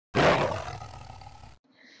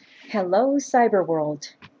Hello,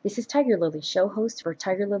 Cyberworld. This is Tigerlily, show host for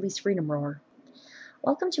Tigerlily's Freedom Roar.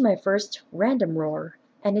 Welcome to my first random roar,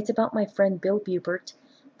 and it's about my friend Bill Buppert,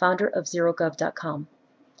 founder of ZeroGov.com.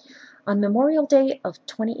 On Memorial Day of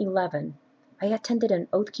 2011, I attended an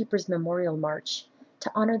Oath Keepers Memorial March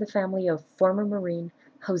to honor the family of former Marine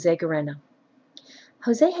Jose Guerena.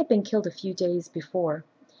 Jose had been killed a few days before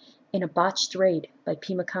in a botched raid by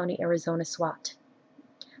Pima County, Arizona SWAT.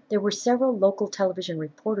 There were several local television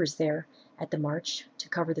reporters there at the march to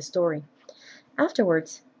cover the story.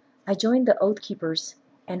 Afterwards, I joined the Oath Keepers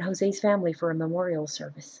and Jose's family for a memorial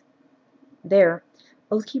service. There,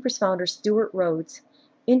 Oath Keepers founder Stewart Rhodes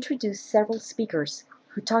introduced several speakers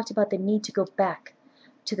who talked about the need to go back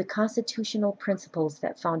to the constitutional principles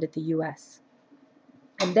that founded the U.S.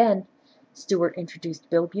 And then, Stewart introduced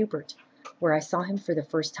Bill Buppert, where I saw him for the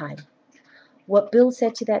first time. What Bill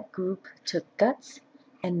said to that group took guts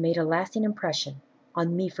and made a lasting impression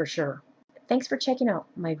on me for sure. Thanks for checking out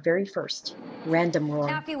my very first Random Roar.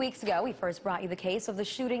 Now, a few weeks ago, we first brought you the case of the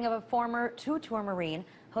shooting of a former two-tour Marine,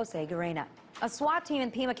 Jose Guerena. A SWAT team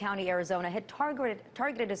in Pima County, Arizona had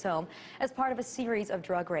targeted his home as part of a series of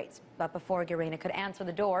drug raids. But before Guerena could answer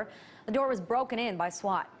the door was broken in by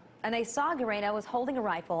SWAT. And they saw Guerena was holding a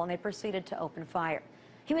rifle, and they proceeded to open fire.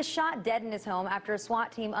 He was shot dead in his home after a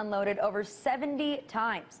SWAT team unloaded over 70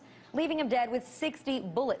 times, leaving him dead with 60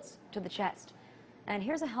 bullets to the chest. And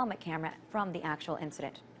here's a helmet camera from the actual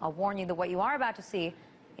incident. I'll warn you that what you are about to see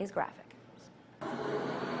is graphic.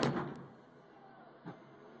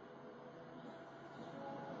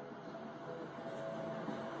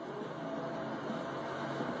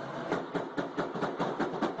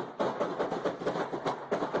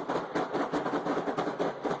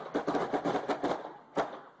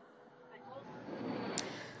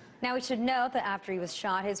 Now, we should note that after he was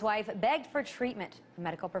shot, his wife begged for treatment.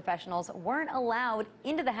 Medical professionals weren't allowed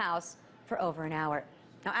into the house for over an hour.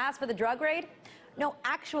 Now, as for the drug raid, no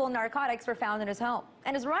actual narcotics were found in his home,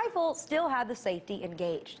 and his rifle still had the safety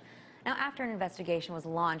engaged. Now, after an investigation was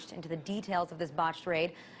launched into the details of this botched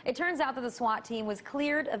raid, it turns out that the SWAT team was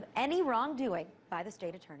cleared of any wrongdoing by the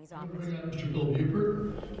state attorney's office. Mr. Bill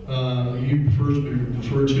Buppert, he prefers to be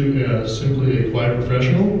referred to as simply a quiet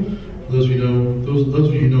professional. For those of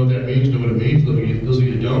you who know what that means, know what it means. Those of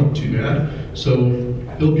you who don't, too bad. So,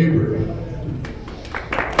 Bill Buppert.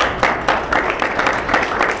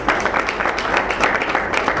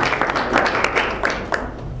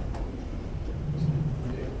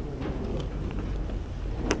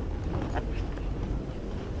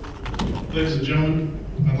 Ladies and gentlemen,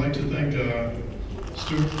 I'd like to thank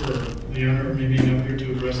Stewart for the honor of me being up here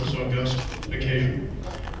to address this august occasion.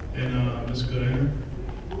 And Ms. Guerena,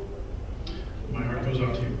 my heart goes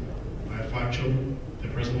out to you. I have 5 children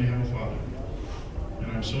that presently have a father.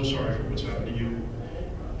 And I'm so sorry for what's happened to you.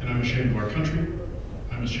 And I'm ashamed of our country.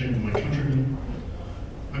 I'm ashamed of my countrymen.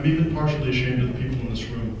 I'm even partially ashamed of the people in this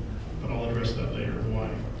room, but I'll address that later, why.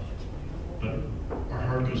 But our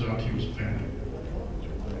heart goes out to you as a family.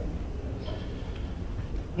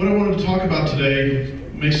 What I wanted to talk about today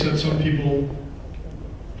may set some people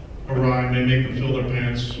awry, may make them fill their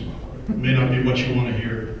pants, may not be what you want to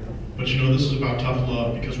hear. But you know, this is about tough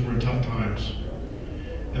love because we're in tough times.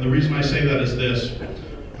 And the reason I say that is this.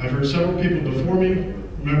 I've heard several people before me,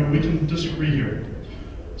 remember, we can disagree here.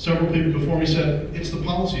 Several people before me said, it's the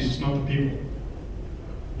policies, it's not the people.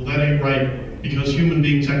 Well, that ain't right, because human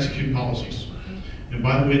beings execute policies. And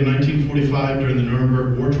by the way, in 1945, during the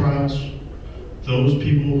Nuremberg war trials, those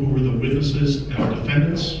people who were the witnesses and the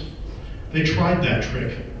defendants, they tried that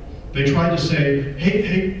trick. They tried to say,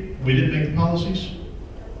 hey, we didn't make the policies.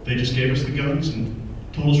 They just gave us the guns and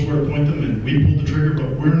told us where to point them, and we pulled the trigger,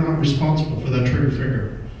 but we're not responsible for that trigger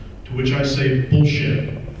finger. To which I say, bullshit.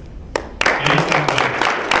 It ain't that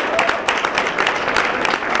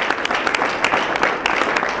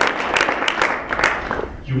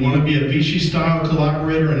way. You want to be a Vichy-style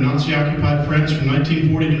collaborator in Nazi-occupied France from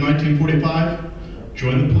 1940 to 1945?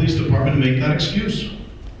 Join the police department and make that excuse.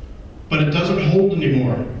 But it doesn't hold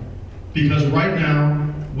anymore, because right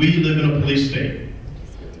now, we live in a police state.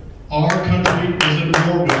 Our country is at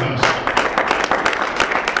war with us.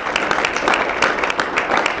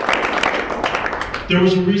 There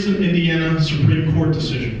was a recent Indiana Supreme Court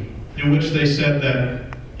decision in which they said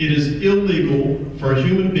that it is illegal for a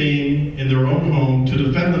human being in their own home to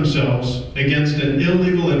defend themselves against an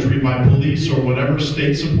illegal entry by police or whatever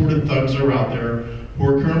state-supported thugs are out there who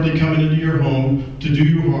are currently coming into your home to do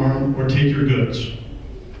you harm or take your goods.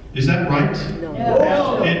 Is that right?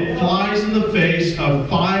 No. It flies in the face of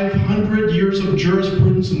 500 years of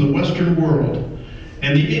jurisprudence in the Western world.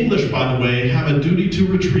 And the English, by the way, have a duty to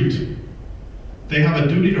retreat. they have a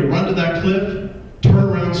duty to run to that cliff, turn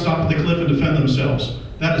around, stop at the cliff, and defend themselves.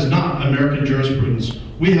 That is not American jurisprudence.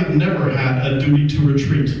 We have never had a duty to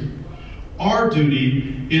retreat. Our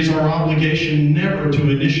duty is our obligation never to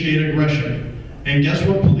initiate aggression. And guess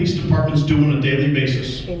what police departments do on a daily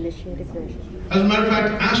basis? Initiate aggression. As a matter of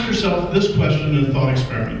fact, ask yourself this question in a thought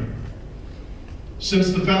experiment.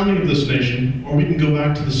 Since the founding of this nation, or we can go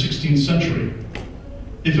back to the 16th century,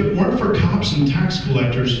 if it weren't for cops and tax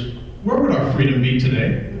collectors, where would our freedom be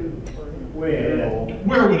today?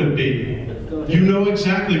 Where would it be? You know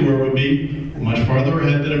exactly where it would be, much farther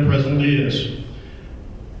ahead than it presently is.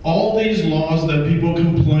 All these laws that people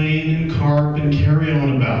complain and carp and carry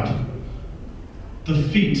on about, the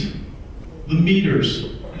feet, the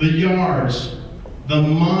meters, the yards, the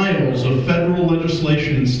miles of federal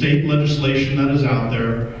legislation and state legislation that is out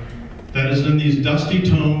there, that is in these dusty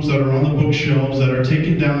tomes that are on the bookshelves that are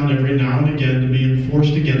taken down every now and again to be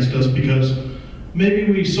enforced against us because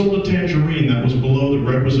maybe we sold a tangerine that was below the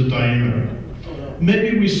requisite diameter.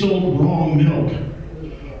 Maybe we sold raw milk.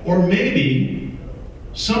 Or maybe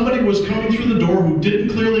somebody was coming through the door who didn't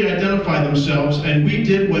clearly identify themselves, and we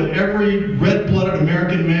did what every red-blooded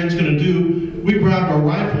American man's going to do. We grabbed our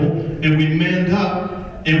rifle and we manned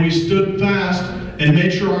up and we stood fast and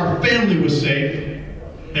made sure our family was safe,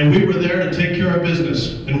 and we were there to take care of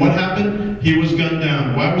business. And what happened? He was gunned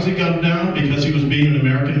down. Why was he gunned down? Because he was being an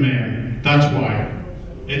American man. That's why.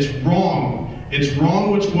 It's wrong. It's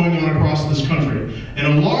wrong what's going on across this country. And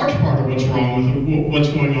a large part of what's wrong with what's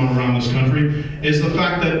going on around this country is the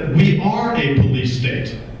fact that we are a police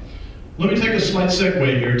state. Let me take a slight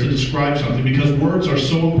segue here to describe something, because words are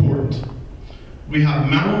so important. We have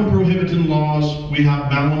malum prohibitum laws, we have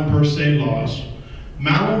malum per se laws.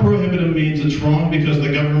 Malum prohibitum means it's wrong because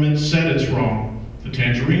the government said it's wrong. The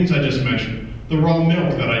tangerines I just mentioned, the raw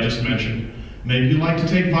milk that I just mentioned. Maybe you like to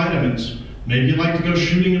take vitamins. Maybe you like to go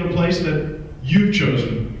shooting in a place that you've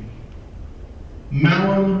chosen.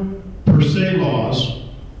 Malum per se laws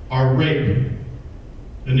are rape,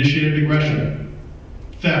 initiated aggression,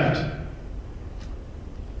 theft,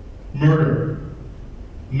 murder,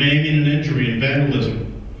 maiming and injury, and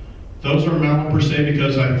vandalism. Those are malum per se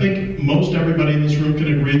because I think most everybody in this room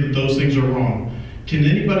can agree that those things are wrong. Can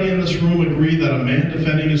anybody in this room agree that a man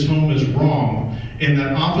defending his home is wrong and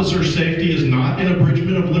that officer safety is not an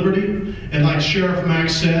abridgment of liberty? And like Sheriff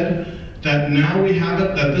Max said, that now we have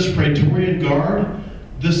it, that this Praetorian Guard,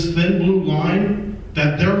 this thin blue line,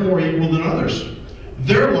 that they're more equal than others.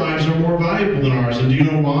 Their lives are more valuable than ours, and do you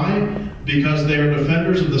know why? Because they are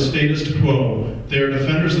defenders of the status quo. They are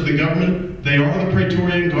defenders of the government. They are the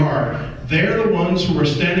Praetorian Guard. They're the ones who are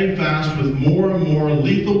standing fast with more and more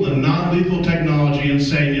lethal and non-lethal technology and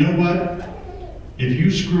saying, you know what? If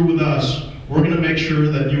you screw with us, we're going to make sure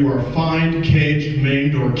that you are fined, caged,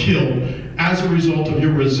 maimed, or killed as a result of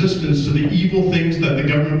your resistance to the evil things that the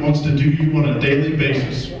government wants to do you on a daily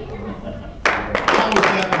basis. How is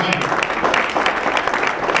that right?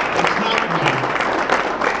 It's not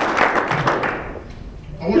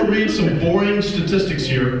right. I want to read some boring statistics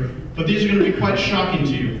here, but these are going to be quite shocking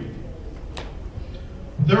to you.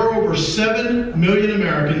 There are over 7 million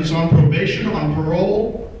Americans on probation, on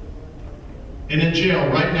parole, and in jail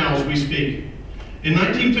right now as we speak. In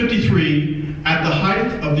 1953, at the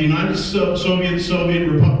height of the United Soviet of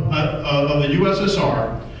the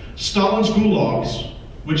USSR, Stalin's gulags,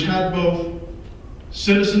 which had both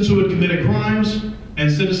citizens who had committed crimes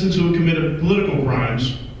and citizens who had committed political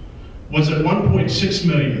crimes, was at 1.6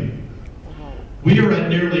 million. We are at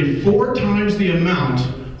nearly 4 times the amount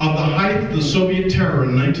of the height of the Soviet terror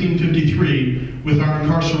in 1953 with our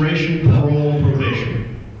incarceration, parole, and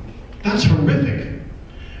probation. That's horrific.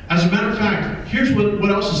 As a matter of fact, here's what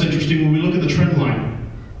else is interesting when we look at the trend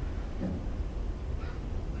line.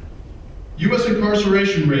 U.S.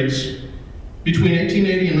 incarceration rates between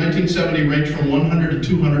 1880 and 1970 ranged from 100 to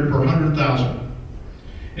 200 per 100,000.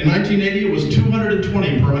 In 1980, it was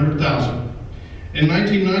 220 per 100,000. In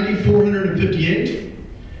 1990, 458.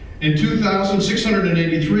 In 2000,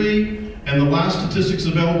 683. And the last statistics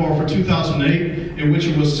available are for 2008, in which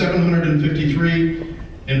it was 753.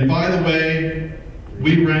 And by the way,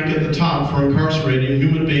 we rank at the top for incarcerating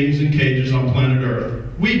human beings in cages on planet Earth.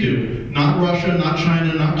 We do. Not Russia, not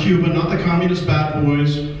China, not Cuba, not the communist bad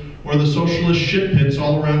boys, or the socialist shit pits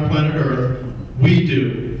all around planet Earth. We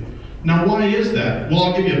do. Now, why is that? Well,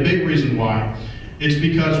 I'll give you a big reason why. It's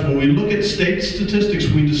because when we look at state statistics,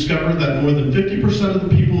 we discover that more than 50% of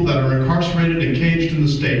the people that are incarcerated and caged in the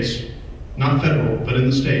states, not federal, but in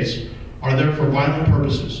the states, are there for violent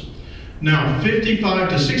purposes. Now, 55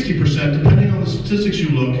 to 60%, depending on the statistics you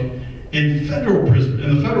look, in the federal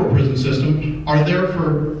prison system, are there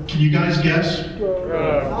for, can you guys guess?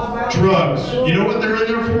 Drugs. You know what they're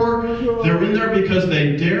in there for? They're in there because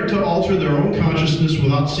they dare to alter their own consciousness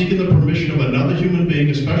without seeking the permission of another human being,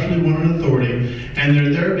 especially one in authority. And they're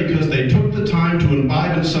there because they took the time to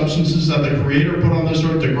imbibe in substances that the Creator put on this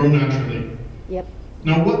earth to grow naturally. Yep.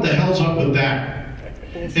 Now what the hell's up with that?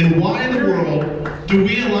 And why in the world do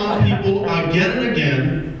we allow people again and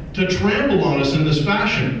again to trample on us in this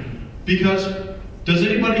fashion? Because does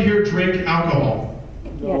anybody here drink alcohol?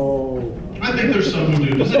 Yes. I think there's some who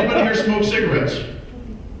do. Does anybody here smoke cigarettes?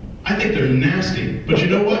 I think they're nasty. But you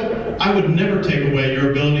know what? I would never take away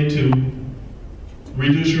your ability to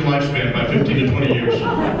reduce your lifespan by 15 to 20 years. As a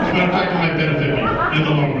matter of fact, it might benefit me in the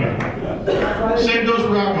long run. Same goes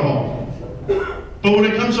for alcohol. But when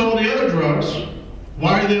it comes to all the other drugs,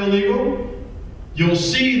 why are they illegal? You'll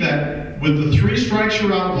see that with the 3 strikes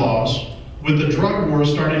you're outlaws, with the drug war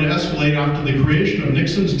starting to escalate after the creation of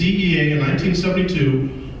Nixon's DEA in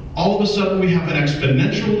 1972, all of a sudden we have an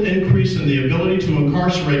exponential increase in the ability to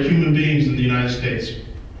incarcerate human beings in the United States.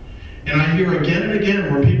 And I hear again and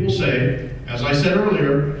again where people say, as I said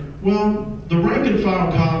earlier, well, the rank and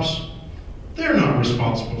file cops, they're not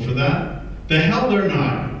responsible for that. The hell they're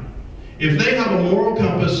not. If they have a moral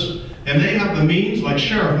compass and they have the means, like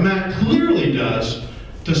Sheriff Matt clearly does,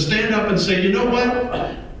 to stand up and say, you know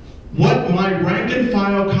what my rank and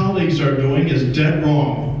file colleagues are doing is dead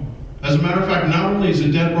wrong. As a matter of fact, not only is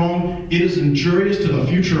it dead wrong, it is injurious to the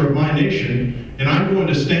future of my nation, and I'm going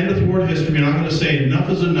to stand athwart history and I'm going to say enough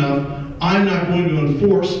is enough. I'm not going to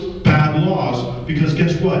enforce bad laws, because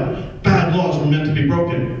guess what? Bad laws were meant to be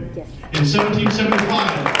broken. Yes. In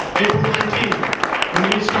 1775, April 19th,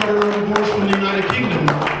 when we started our divorce from the United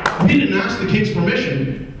Kingdom, we didn't ask the King's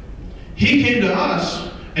permission. He came to us,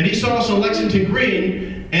 and he saw us on Lexington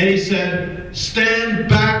Green, and he said, stand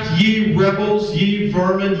back, ye rebels, ye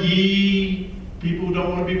vermin, ye people who don't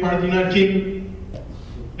want to be part of the United Kingdom.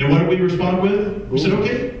 And what did we respond with? We said,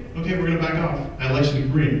 okay, we're going to back off at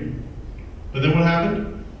Lexington Green. But then what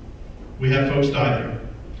happened? We had folks die there.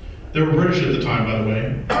 They were British at the time, by the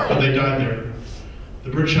way, but they died there.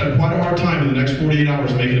 The British had quite a hard time in the next 48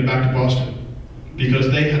 hours making it back to Boston, because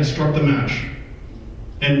they had struck the match.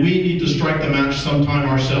 And we need to strike the match sometime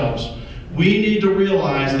ourselves. We need to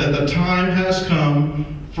realize that the time has come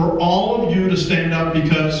for all of you to stand up,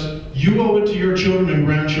 because you owe it to your children and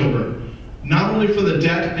grandchildren, not only for the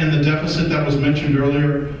debt and the deficit that was mentioned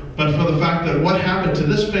earlier, but for the fact that what happened to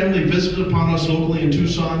this family visited upon us locally in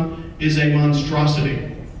Tucson is a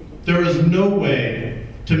monstrosity. There is no way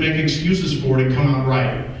to make excuses for it and come out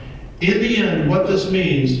right. In the end, what this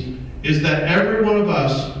means is that every one of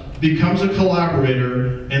us becomes a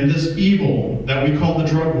collaborator in this evil that we call the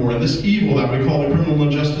drug war, and this evil that we call the criminal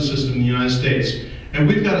justice system in the United States. And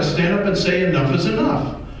we've got to stand up and say enough is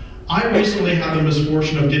enough. I recently had the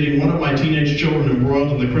misfortune of getting one of my teenage children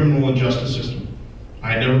embroiled in the criminal justice system.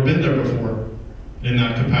 I had never been there before in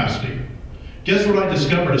that capacity. Guess what I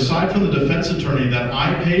discovered? Aside from the defense attorney that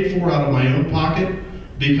I paid for out of my own pocket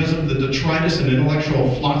because of the detritus and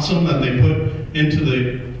intellectual flotsam that they put into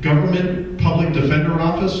the government public defender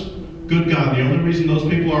office, good God, the only reason those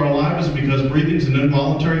people are alive is because breathing is an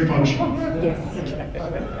involuntary function. Yes.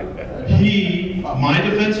 He, my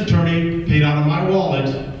defense attorney, paid out of my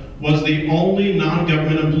wallet, was the only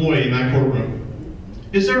non-government employee in that courtroom.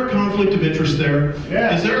 Is there a conflict of interest there?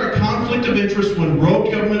 Yeah. Is there a conflict of interest when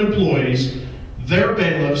rogue government employees, their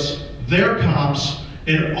bailiffs, their cops,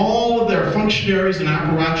 and all of their functionaries and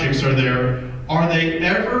apparatchiks are there? Are they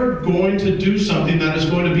ever going to do something that is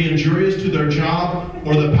going to be injurious to their job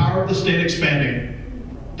or the power of the state expanding?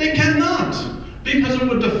 They cannot, because it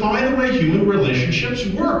would defy the way human relationships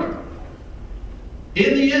work.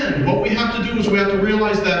 In the end, what we have to do is we have to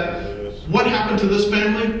realize that what happened to this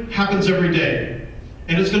family happens every day.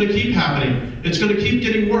 And it's going to keep happening. It's going to keep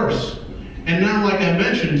getting worse. And now, like I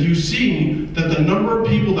mentioned, you see that the number of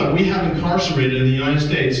people that we have incarcerated in the United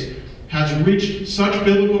States has reached such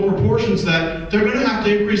biblical proportions that they're going to have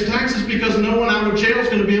to increase taxes, because no one out of jail is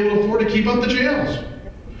going to be able to afford to keep up the jails.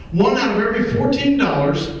 1 out of every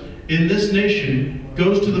 $14 in this nation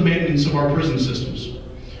goes to the maintenance of our prison systems.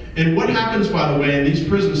 And what happens, by the way, in these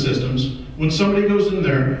prison systems, when somebody goes in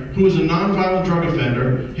there who is a nonviolent drug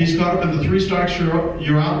offender, he's caught up in the 3 strikes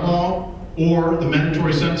you're out law or the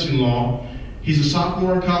mandatory sentencing law. He's a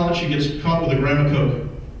sophomore in college, he gets caught with a gram of coke,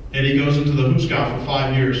 and he goes into the hoosgow for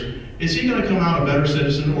 5 years. Is he going to come out a better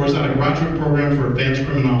citizen, or is that a graduate program for advanced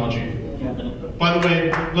criminology? By the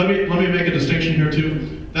way, let me make a distinction here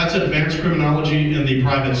too. That's advanced criminology in the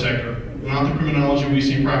private sector, not the criminology we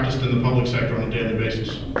see practiced in the public sector on a daily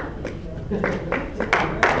basis.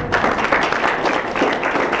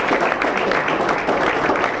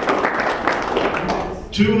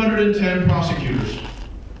 210 prosecutors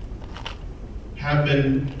have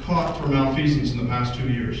been caught for malfeasance in the past 2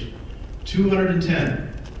 years.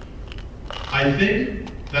 210. I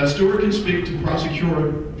think that Stewart can speak to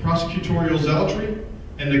prosecutorial zealotry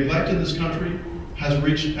and neglect in this country has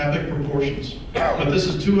reached epic proportions. But this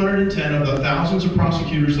is 210 of the thousands of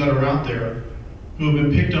prosecutors that are out there who have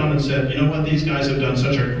been picked on and said, you know what, these guys have done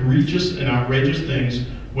such egregious and outrageous things,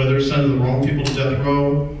 whether it's sending the wrong people to death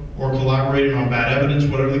row or collaborating on bad evidence,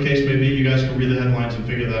 whatever the case may be. You guys can read the headlines and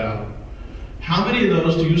figure that out. How many of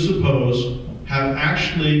those do you suppose have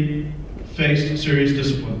actually faced serious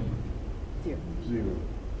discipline? Zero.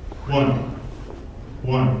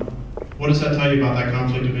 One. What does that tell you about that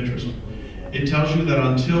conflict of interest? It tells you that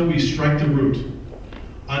until we strike the root,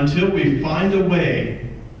 until we find a way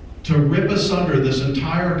to rip asunder this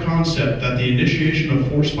entire concept that the initiation of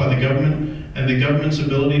force by the government and the government's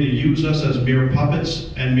ability to use us as mere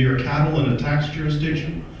puppets and mere cattle in a tax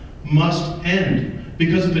jurisdiction must end.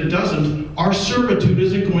 Because if it doesn't, our servitude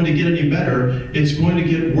isn't going to get any better, it's going to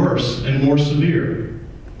get worse and more severe.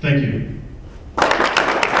 Thank you.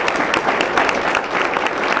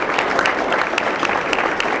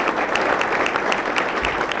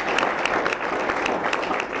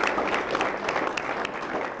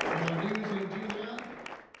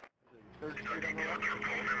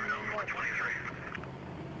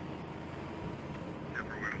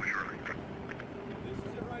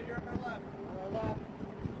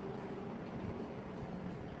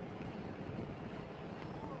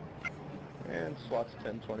 And SWAT's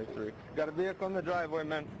 1023. Got a vehicle in the driveway,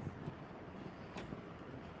 man.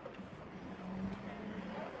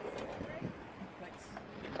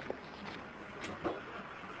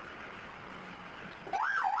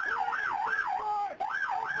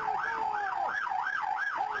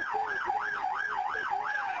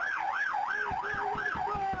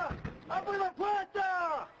 ¡Abre la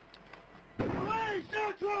puerta! ¡Police,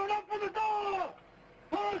 Central, open the door!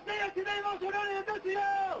 ¡Policía, tenemos una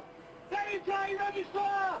identidad! ¡Derecha y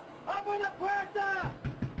registrada! ¡Abre la puerta!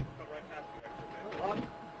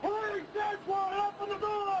 Police, Central, open the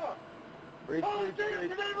door! ¡Policía,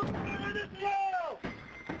 tenemos una identidad!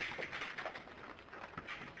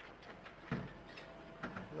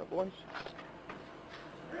 That boys?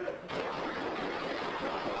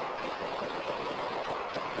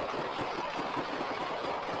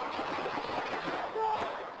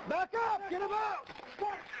 Back up! Get him out!